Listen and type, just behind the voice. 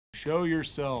Show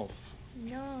yourself.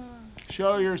 No.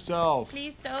 Show yourself.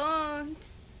 Please don't.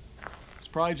 It's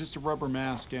probably just a rubber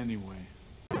mask anyway.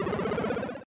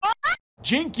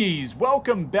 Jinkies,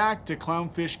 welcome back to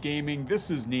Clownfish Gaming. This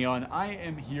is Kneon. I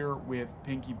am here with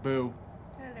PinkyBoo.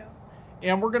 Hello.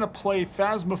 And we're going to play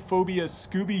Phasmophobia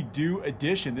Scooby-Doo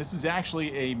Edition. This is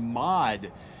actually a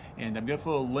mod. And I'm going to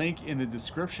put a link in the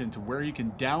description to where you can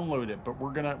download it. But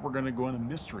we're gonna go on a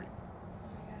mystery. Oh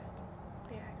my god.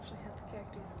 They actually have the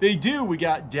characters. They do. We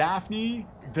got Daphne,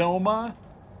 Velma,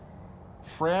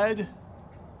 Fred,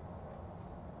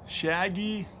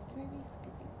 Shaggy. Maybe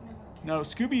Scooby. No,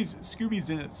 Scooby's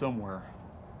in it somewhere.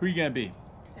 Who are you gonna be?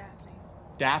 Daphne.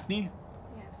 Daphne?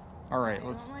 Yes. All right, I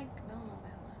let's. don't like Velma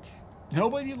that much.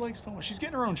 Nobody likes Velma. She's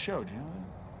getting her own show. Do you know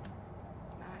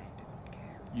that? I don't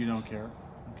care. You don't care?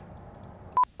 Okay.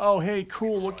 Oh, hey,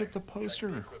 cool. Look at the poster.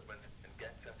 Look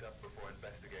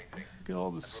at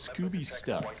all the Scooby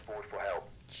stuff.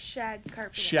 Shag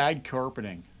carpeting. Shag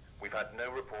carpeting. We've had no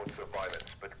reports of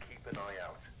violence, but keep an eye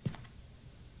out.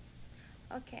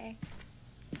 Okay.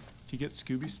 Do you get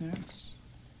Scooby snacks?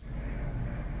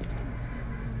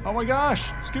 Oh my gosh,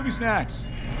 Scooby snacks.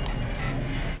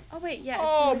 Oh wait, yeah.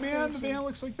 Oh it's man, the van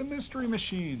looks like the Mystery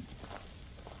Machine.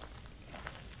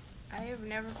 I have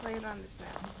never played on this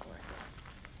map before.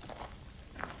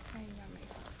 I got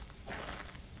myself stuck.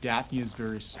 Daphne is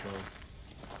very slow.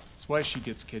 That's why she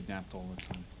gets kidnapped all the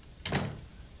time.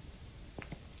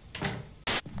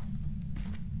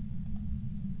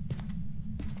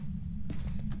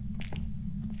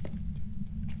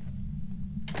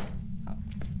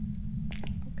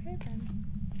 Okay then.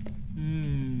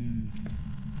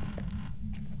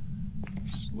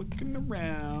 Just looking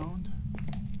around.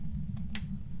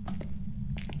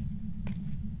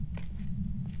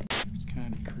 It's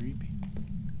kind of creepy.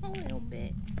 A little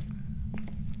bit.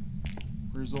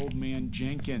 Where's old man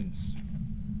Jenkins?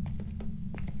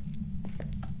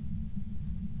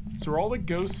 So are all the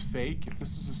ghosts fake if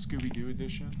this is a Scooby-Doo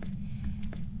edition?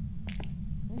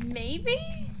 Maybe?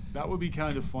 That would be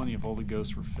kind of funny if all the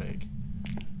ghosts were fake.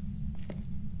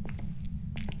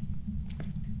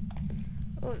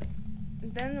 Well,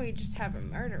 then we just have a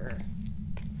murderer.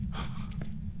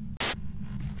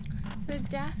 So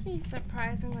Daphne's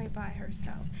surprisingly by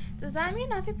herself. Does that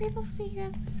mean other people see her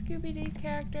as the Scooby-Doo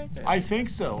characters? Or I think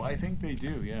so. I think they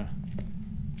do, yeah.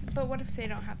 But what if they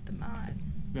don't have the mod?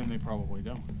 Then they probably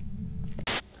don't.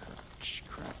 Crunch,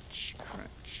 crunch,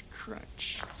 crunch,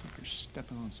 crunch. It's like you're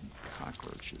stepping on some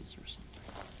cockroaches or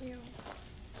something. Ew.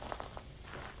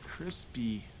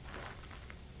 Crispy.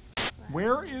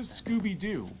 Where is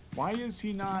Scooby-Doo? Why is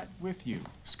he not with you?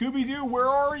 Scooby-Doo, where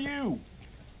are you?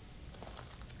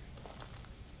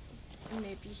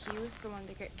 Maybe he was the one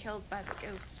to get killed by the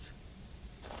ghost.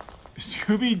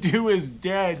 Scooby-Doo is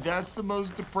dead. That's the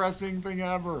most depressing thing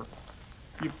ever.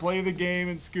 You play the game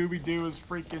and Scooby-Doo is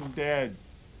freaking dead.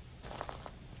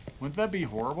 Wouldn't that be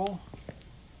horrible?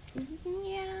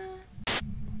 Yeah.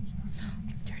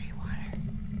 Dirty water.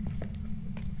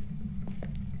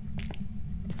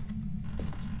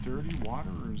 Is it dirty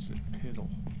water or is it piddle?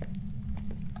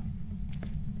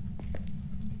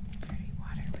 It's dirty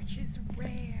water, which is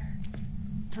rare.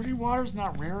 Dirty water's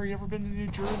not rare. You ever been to New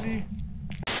Jersey?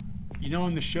 You know,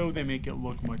 in the show they make it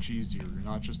look much easier. You're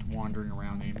not just wandering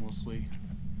around aimlessly.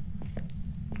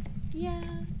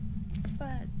 Yeah,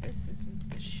 but this isn't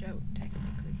the show,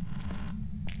 technically.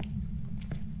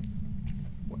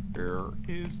 Where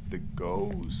is the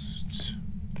ghost?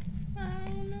 I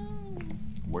don't know.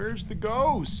 Where's the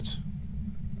ghost?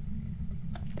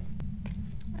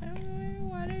 I don't know where the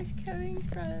water's coming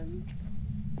from.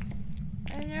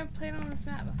 I've never played on this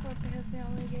map before because they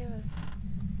only gave us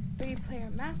 3-player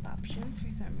map options for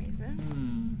some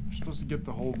reason. You're supposed to get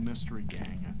the whole mystery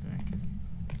gang, I think.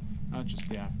 Not just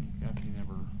Daphne.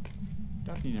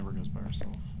 Daphne never goes by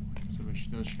herself. So when she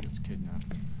does, she gets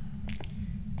kidnapped.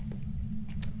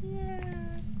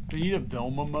 Yeah. They need a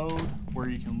Velma mode where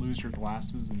you can lose your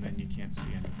glasses and then you can't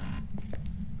see anything.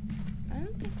 I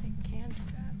don't think they can do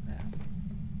that, though.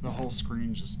 The whole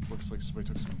screen just looks like somebody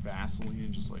took some Vaseline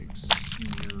and just like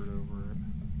smeared over it.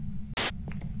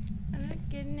 I'm not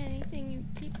getting anything. You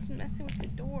keep messing with the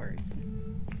doors.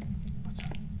 What's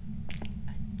that?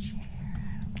 A chair.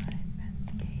 I don't want to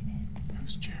investigate it.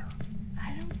 Whose chair?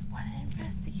 I don't want to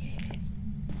investigate it.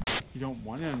 You don't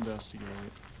want to investigate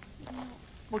it. No.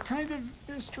 What kind of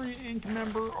Mystery Inc.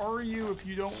 member are you if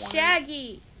you don't want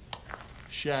Shaggy!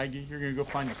 Shaggy, you're gonna go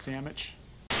find a sandwich?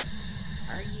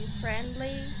 Are you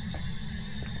friendly?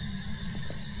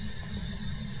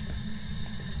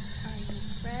 Are you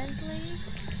friendly?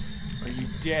 Are you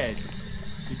dead?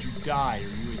 Did you die?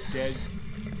 Are you a dead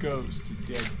ghost? A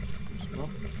dead person? Well,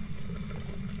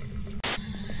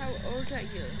 old are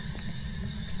you?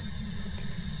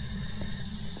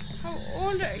 How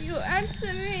old are you?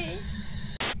 Answer me.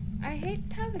 I hate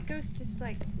how the ghost just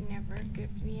like never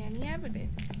gives me any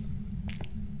evidence.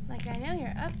 Like I know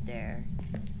you're up there.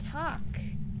 Talk.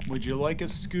 Would you like a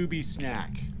Scooby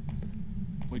snack?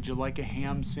 Would you like a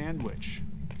ham sandwich?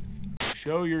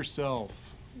 Show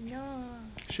yourself. No.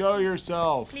 Show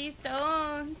yourself. Please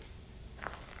don't.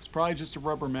 It's probably just a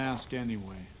rubber mask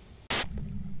anyway.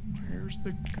 Where's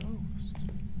the ghost?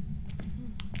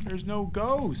 There's no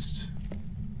ghost.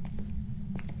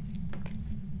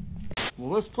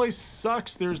 Well, this place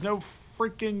sucks. There's no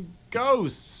freaking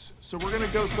ghosts. So we're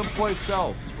gonna go someplace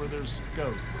else where there's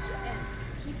ghosts. And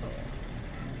people.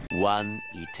 One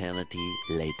eternity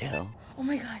later. Oh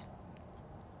my god.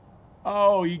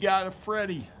 Oh, you got a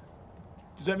Freddy.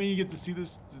 Does that mean you get to see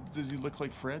this? Does he look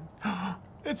like Fred?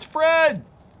 It's Fred!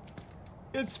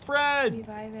 It's Fred!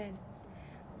 Revive it.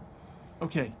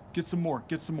 Okay, get some more.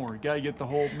 Get some more. You gotta get the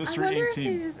whole I Mystery wonder Inc. if team.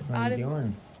 it is What are you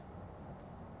doing?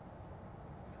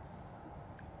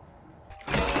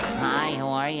 Hi, how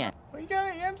are you? Well, you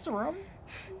gotta answer him.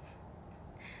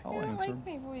 I'll I don't answer like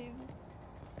him. my voice.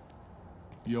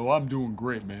 Yo, I'm doing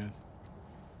great, man.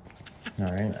 All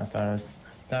right, I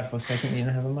thought for a second you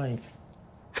didn't have a mic.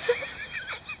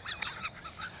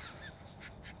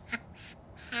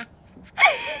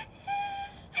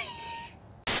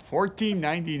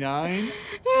 $14.99.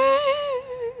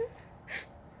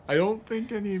 I don't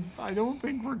think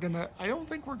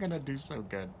we're gonna do so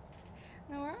good.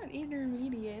 No, we're on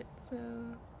intermediate, so.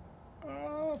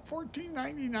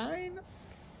 $14.99.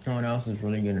 No one else is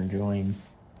really gonna join.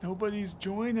 Nobody's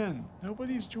joining.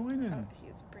 Nobody's joining. Oh,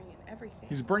 he's bringing everything.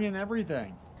 He's bringing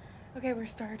everything. Okay, we're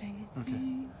starting.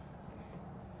 Okay.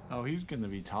 Oh, he's gonna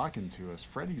be talking to us.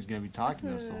 Freddy's gonna be talking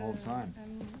to us the whole time. I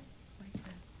don't like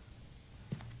that.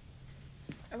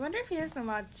 I wonder if he has the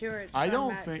mod too, or it's I on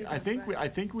don't Matt think. who I does think that. I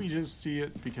think we just see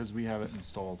it because we have it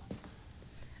installed.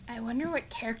 I wonder what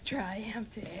character I am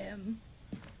to him.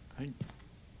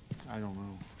 I don't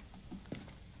know.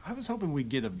 I was hoping we'd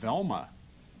get a Velma.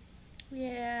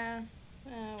 Yeah.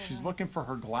 Oh, She's well. looking for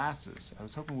her glasses. I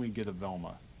was hoping we'd get a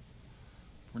Velma.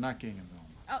 We're not getting a Velma.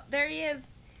 Oh, there he is.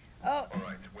 Oh,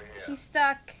 Alright, we're here. he's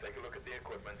stuck. Take a look at the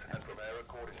equipment and prepare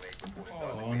accordingly before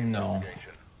Oh, starting the no.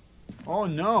 investigation. Oh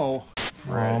no!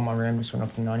 Oh, my RAM just went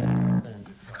up to 90%.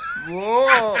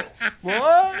 Whoa!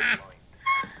 What?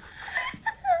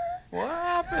 What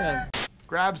happened?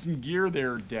 Grab some gear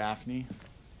there, Daphne.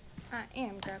 I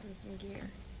am grabbing some gear.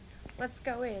 Let's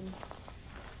go in.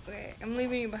 Okay, I'm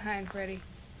leaving you behind, Freddy.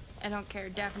 I don't care.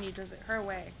 Daphne does it her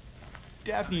way.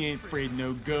 Daphne ain't afraid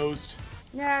no ghost.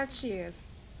 Yeah, she is.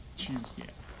 She's, yeah.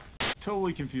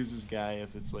 Totally confuses guy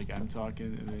if it's like I'm talking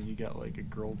and then you got like a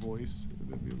girl voice and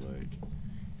then be like,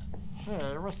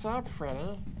 hey, what's up,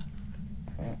 Freddy?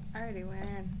 I already went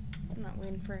in. I'm not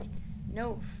waiting for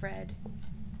no Fred.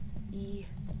 E.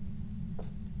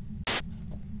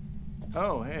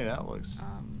 Oh, hey, that looks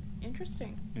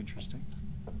Interesting. interesting.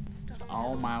 Stuff.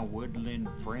 All my woodland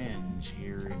friends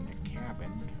here in the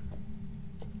cabin.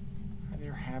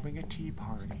 They're having a tea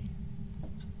party.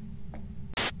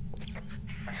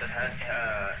 I said,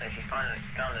 if you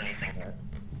found anything.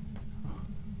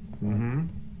 Mm-hmm.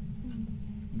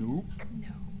 Nope.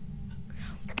 No.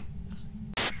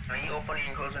 Are you opening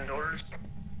and closing doors?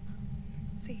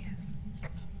 Say yes.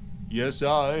 Yes,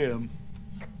 I am.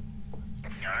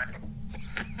 Alright.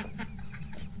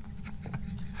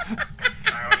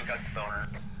 I already got the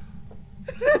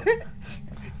boner.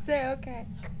 Say okay.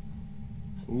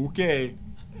 Okay.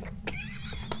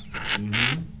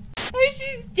 Mm-hmm.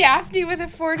 She's Daphne with a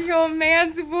 40-year-old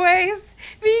man's voice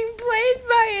being played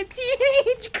by a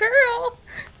teenage girl.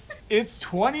 It's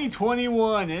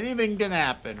 2021. Anything can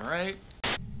happen, right?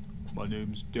 My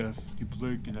name's Daphne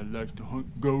Blake and I like to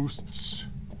hunt ghosts.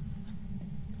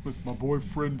 With my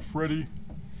boyfriend Freddy.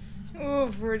 Oh,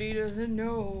 Freddy doesn't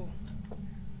know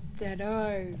that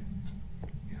I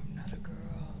am not a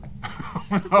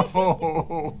girl.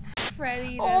 No.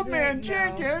 Freddy doesn't Old man know.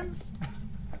 Jenkins.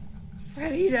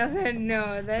 Freddy doesn't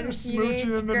know that You're a smooching teenage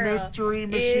in the girl mystery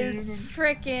machine. is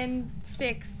frickin'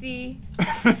 60.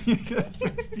 You got a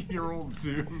 60-year-old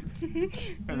dude.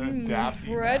 And a Daphne mask.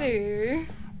 Freddy.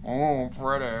 Oh,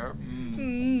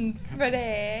 Freddy.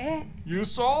 Freddy. You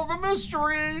solved the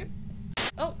mystery.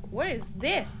 Oh, what is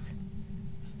this?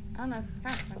 I don't know if it's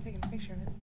counts. I'm taking a picture of it.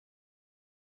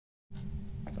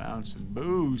 Found some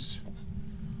booze.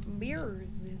 Beers.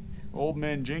 Old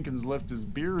man Jenkins left his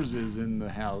beers in the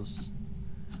house.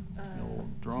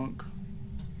 Old drunk.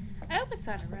 I hope it's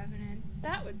not a revenant.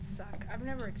 That would suck. I've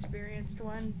never experienced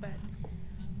one, but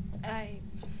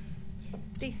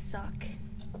They suck.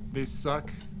 They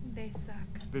suck? They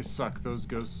suck. They suck. Those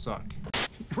ghosts suck.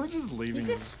 We're just leaving. He's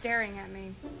just staring at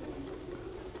me.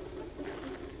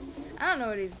 I don't know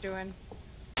what he's doing.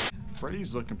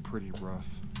 Freddy's looking pretty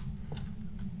rough.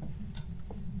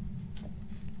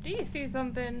 Do you see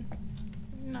something?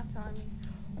 You're not telling me.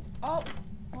 Oh,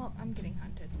 well, I'm getting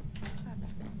hunted.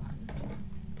 That's fun.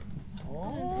 I'm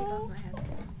gonna take off my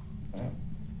headset.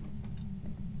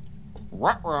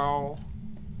 Ruh-roh.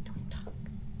 Don't talk.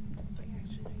 Wait,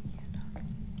 actually, no, you can't talk.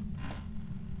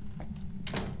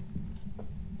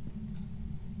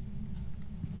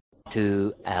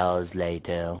 2 hours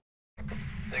later.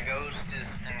 The ghost is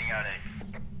in the attic.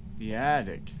 The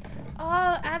attic.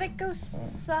 Oh, attic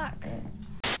ghosts suck.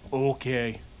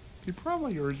 Okay. He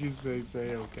probably heard you say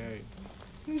okay.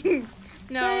 No,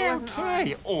 Say it wasn't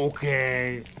okay.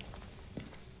 Okay.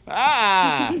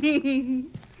 Ah!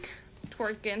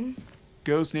 Twerking.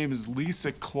 Ghost name is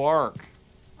Lisa Clark.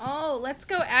 Oh, let's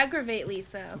go aggravate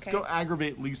Lisa. Okay. Let's go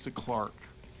aggravate Lisa Clark.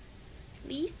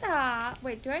 Lisa.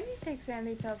 Wait, do I need to take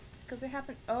sanity pills? Because it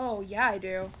happened. Oh, yeah, I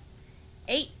do.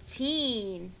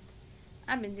 18.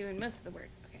 I've been doing most of the work.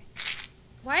 Okay.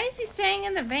 Why is he staying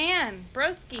in the van?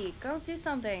 Broski, go do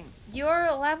something.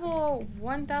 You're level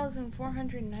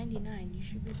 1,499. You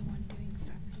should be the one doing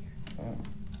stuff here.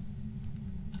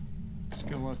 Just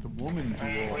gonna let the woman do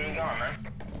Hey, all where you the going, man?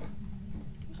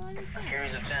 You going insane?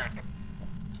 Series of 10.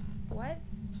 What?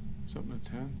 Something at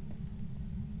 10.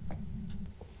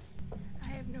 I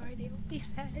have no idea what he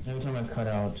said. Every time I cut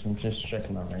out, I'm just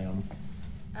checking my RAM.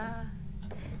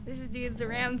 This dude's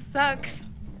around sucks.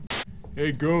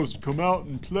 Hey, Ghost, come out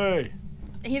and play.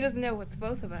 He doesn't know what's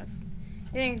both of us.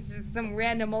 He thinks it's just some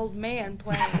random old man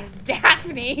playing as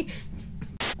Daphne.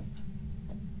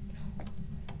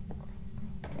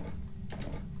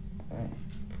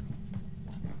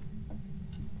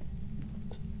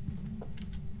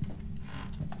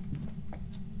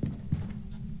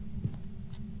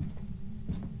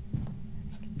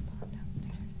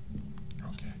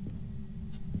 Okay.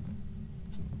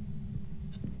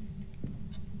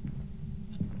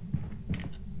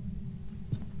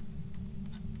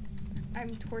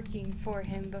 I'm twerking for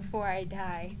him before I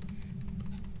die.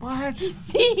 What?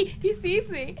 See? He sees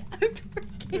me. I'm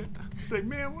twerking. It's like,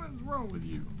 man, what is wrong with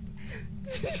you?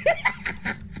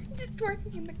 Just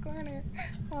twerking in the corner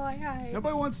while I hide.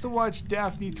 Nobody wants to watch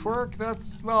Daphne twerk.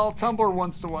 Well, Tumblr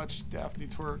wants to watch Daphne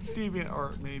twerk.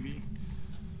 DeviantArt, maybe.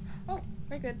 Oh,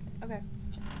 we're good. Okay.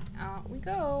 Out we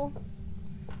go.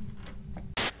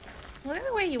 Look at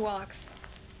the way he walks.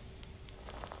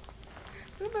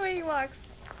 Look at the way he walks.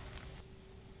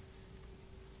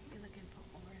 You're looking for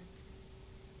orbs.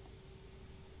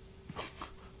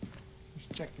 He's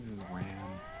checking his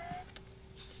RAM.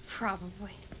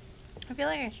 Probably. I feel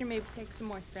like I should maybe take some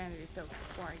more sanity pills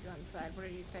before I go inside. What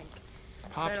do you think?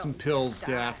 Pop So I some don't pills,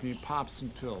 die. Daphne. Pop some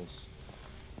pills.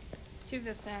 2 of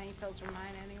the sanity pills are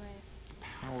mine anyways.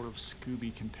 Power of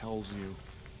Scooby compels you.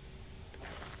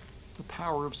 The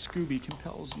power of Scooby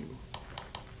compels you.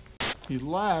 He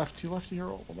left. You left here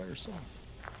all by yourself.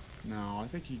 No, I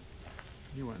think he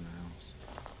went in the house.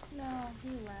 No, he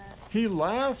left. He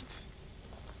left?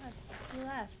 What? He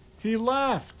left. He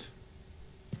left.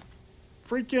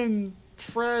 Freaking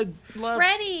Fred left.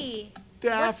 Freddy!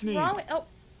 Daphne. What's wrong with... Oh.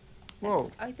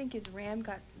 Whoa. I think his RAM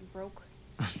got broke.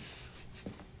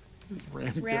 His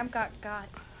His RAM got.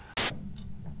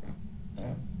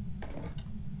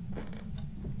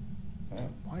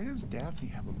 Why does Daphne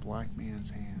have a black man's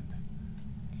hand?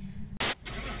 Let's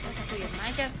see.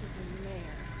 My guess is mayor.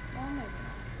 Oh, maybe not.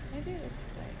 Maybe it was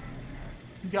like...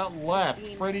 He got left.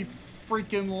 Demon. Freddy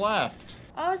freaking left.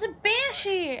 Oh, it's a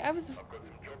banshee! I was... I've got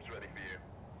some jobs ready for you.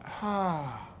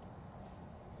 Ah.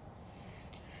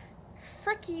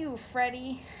 Frick you,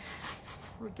 Freddy.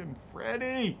 Freaking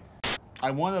Freddy.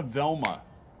 I want a Velma.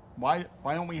 Why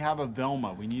don't we have a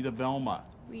Velma? We need a Velma.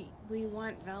 We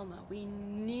want Velma. We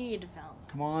need Velma.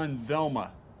 Come on,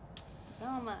 Velma.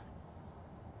 Velma.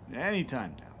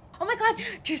 Anytime now. Oh my god!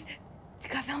 Just... I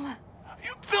got Velma.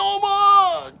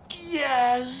 Velma!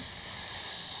 Yes!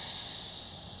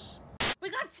 We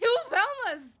got 2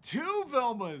 Velmas! 2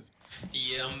 Velmas!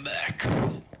 Yeah, I'm back.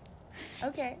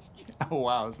 Okay. Oh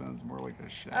wow, sounds more like a Oh,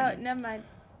 shaggy. never mind.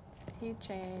 He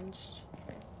changed.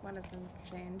 One of them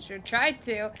changed. Or tried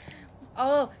to.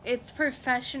 Oh, it's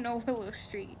Professional Willow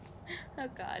Street. Oh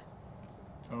god.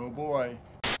 Oh boy.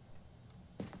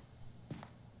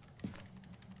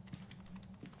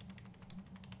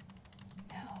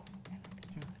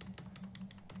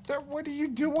 No. What are you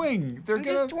doing? They're I'm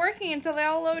gonna. just twerking until they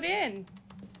all load in.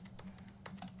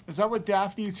 Is that what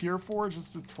Daphne's here for?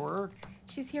 Just to twerk?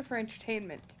 She's here for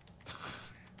entertainment.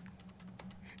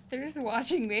 They're just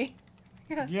watching me.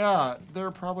 Yeah, they're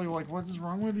probably like, what is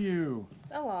wrong with you?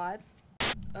 A lot.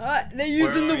 They're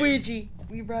using the Ouija.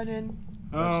 We run in.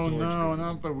 Oh no,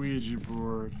 not the Ouija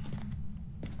board.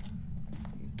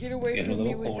 Get away Get a from me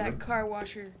little with colder. that car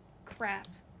washer crap.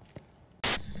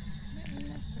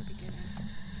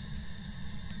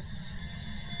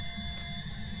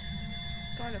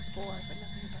 It's going to 4, but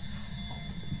nothing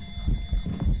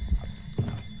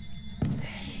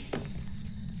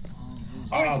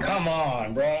Oh, come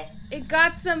on, bro. It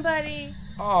got somebody.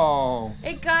 Oh.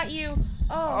 It got you.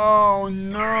 Oh. Oh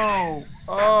no.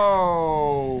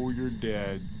 Oh, you're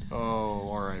dead. Oh,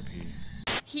 R.I.P.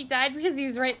 He died because he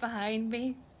was right behind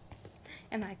me.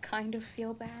 And I kind of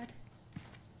feel bad.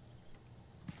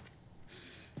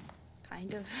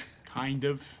 Kind of. Kind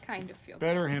of. Kind of feel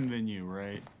Better him than you,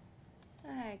 right?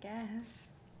 bad. I guess.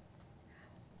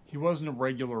 He wasn't a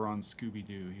regular on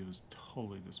Scooby-Doo. He was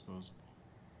totally disposable.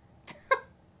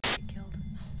 Killed.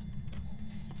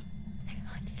 I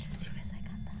hunted as soon as I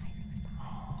got the hiding spot.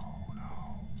 Oh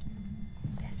no.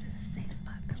 This is a safe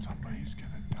spot. Somebody's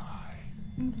gonna die.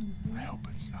 I hope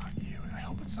it's not you, and I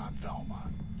hope it's not Velma.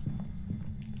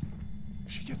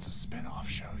 She gets a spin-off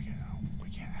show, you know. We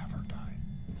can't have her die.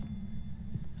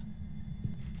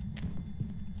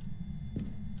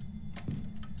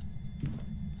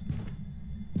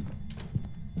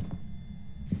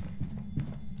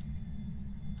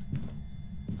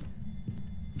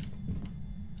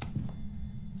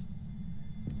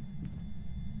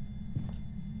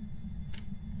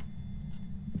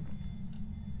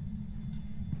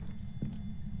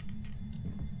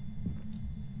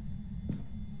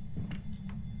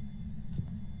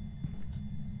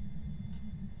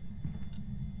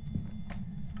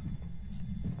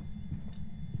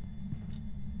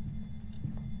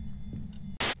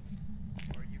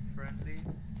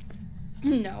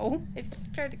 No, it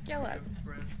just tried to kill us.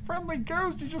 Friendly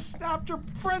ghost, you just snapped your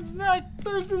friend's neck.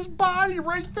 There's his body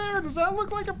right there. Does that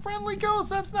look like a friendly ghost?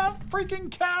 That's not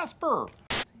freaking Casper.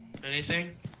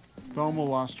 Anything? Velma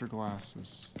lost her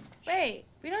glasses. Wait,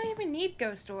 we don't even need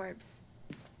ghost orbs.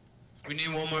 We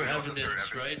need one more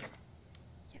evidence, right?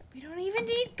 Yeah, we don't even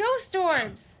need ghost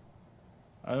orbs.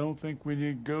 I don't think we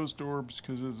need ghost orbs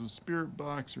because there's a spirit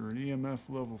box or an EMF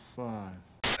level 5.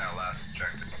 Now last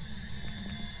checked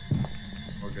it.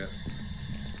 Okay.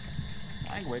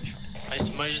 Language. I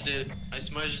smudged it. I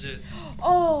smudged it.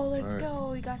 Oh, let's Alright. go.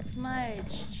 We got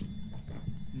smudged.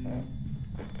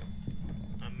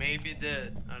 I may be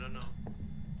dead. I don't know.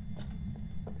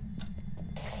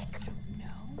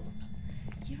 No.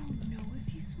 You don't know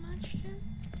if you smudged him?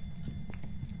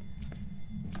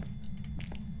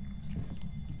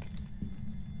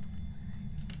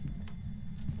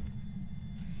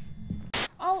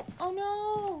 Oh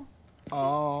no!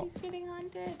 Oh. He's getting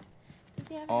haunted. Does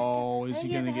he have Oh, is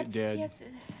he has gonna a get head- dead? Yes, he's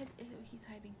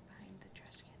hiding behind the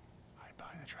trash can. Hide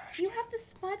behind the trash You can. have the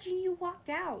smudge and you walked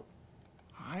out.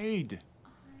 Hide.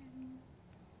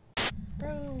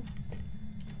 Bro.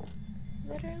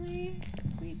 Literally,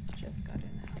 we just got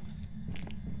in the house.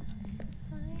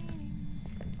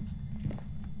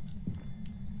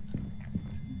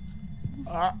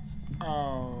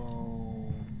 Uh-oh.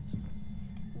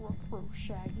 Ruh-roh,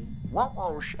 Shaggy.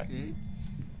 Ruh-roh, Shaggy.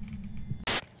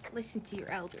 Listen to your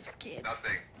elders, kids.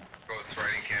 Nothing. Ghost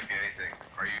writing can't be anything.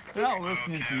 Are you? They're not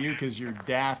listening to you because you're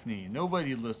Daphne.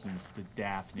 Nobody listens to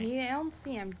Daphne. Yeah, I don't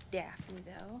see I'm Daphne,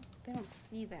 though. They don't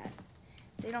see that.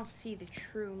 They don't see the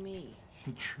true me.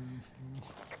 The truth.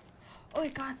 Oh,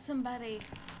 it got somebody.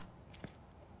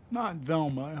 Not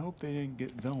Velma. I hope they didn't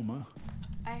get Velma.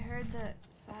 I heard the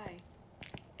sigh.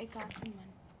 It got someone.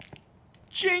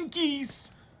 Jinkies!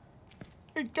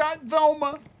 It got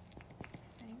Velma.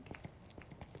 I think.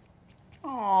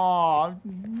 Aw,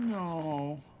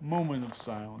 no. Moment of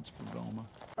silence for Velma.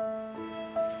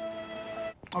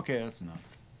 Okay, that's enough.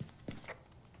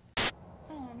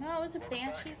 Oh no, it was a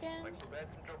banshee again. Like prepared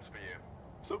some jobs for you.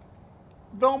 So,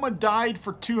 Velma died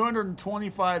for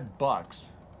 $225.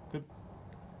 The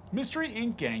Mystery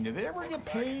Inc. gang, did they ever get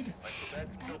paid? Like prepared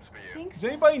some jobs for you. Think Does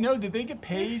anybody know? Did they get they're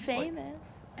paid? Like,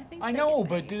 famous. I think. I they know, get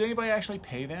but paid. did anybody actually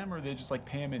pay them, or they just like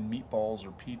pay them in meatballs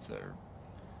or pizza or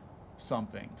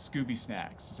something? Scooby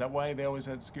snacks. Is that why they always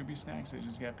had Scooby snacks? They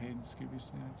just got paid in Scooby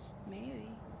snacks. Maybe.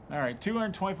 All right,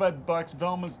 $225.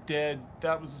 Velma's dead.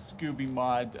 That was a Scooby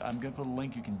mod. I'm gonna put a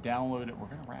link. You can download it. We're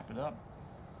gonna wrap it up.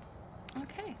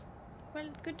 Okay. Well,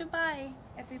 goodbye,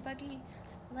 everybody.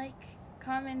 Like,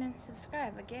 comment, and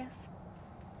subscribe, I guess.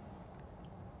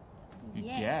 You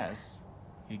Yeah. guess.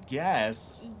 You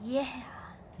guess. Yeah.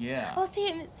 Yeah. Oh, see,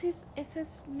 it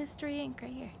says Mystery Inc.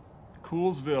 right here.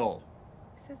 Coolsville.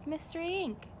 It says Mystery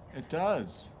Inc. It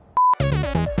does.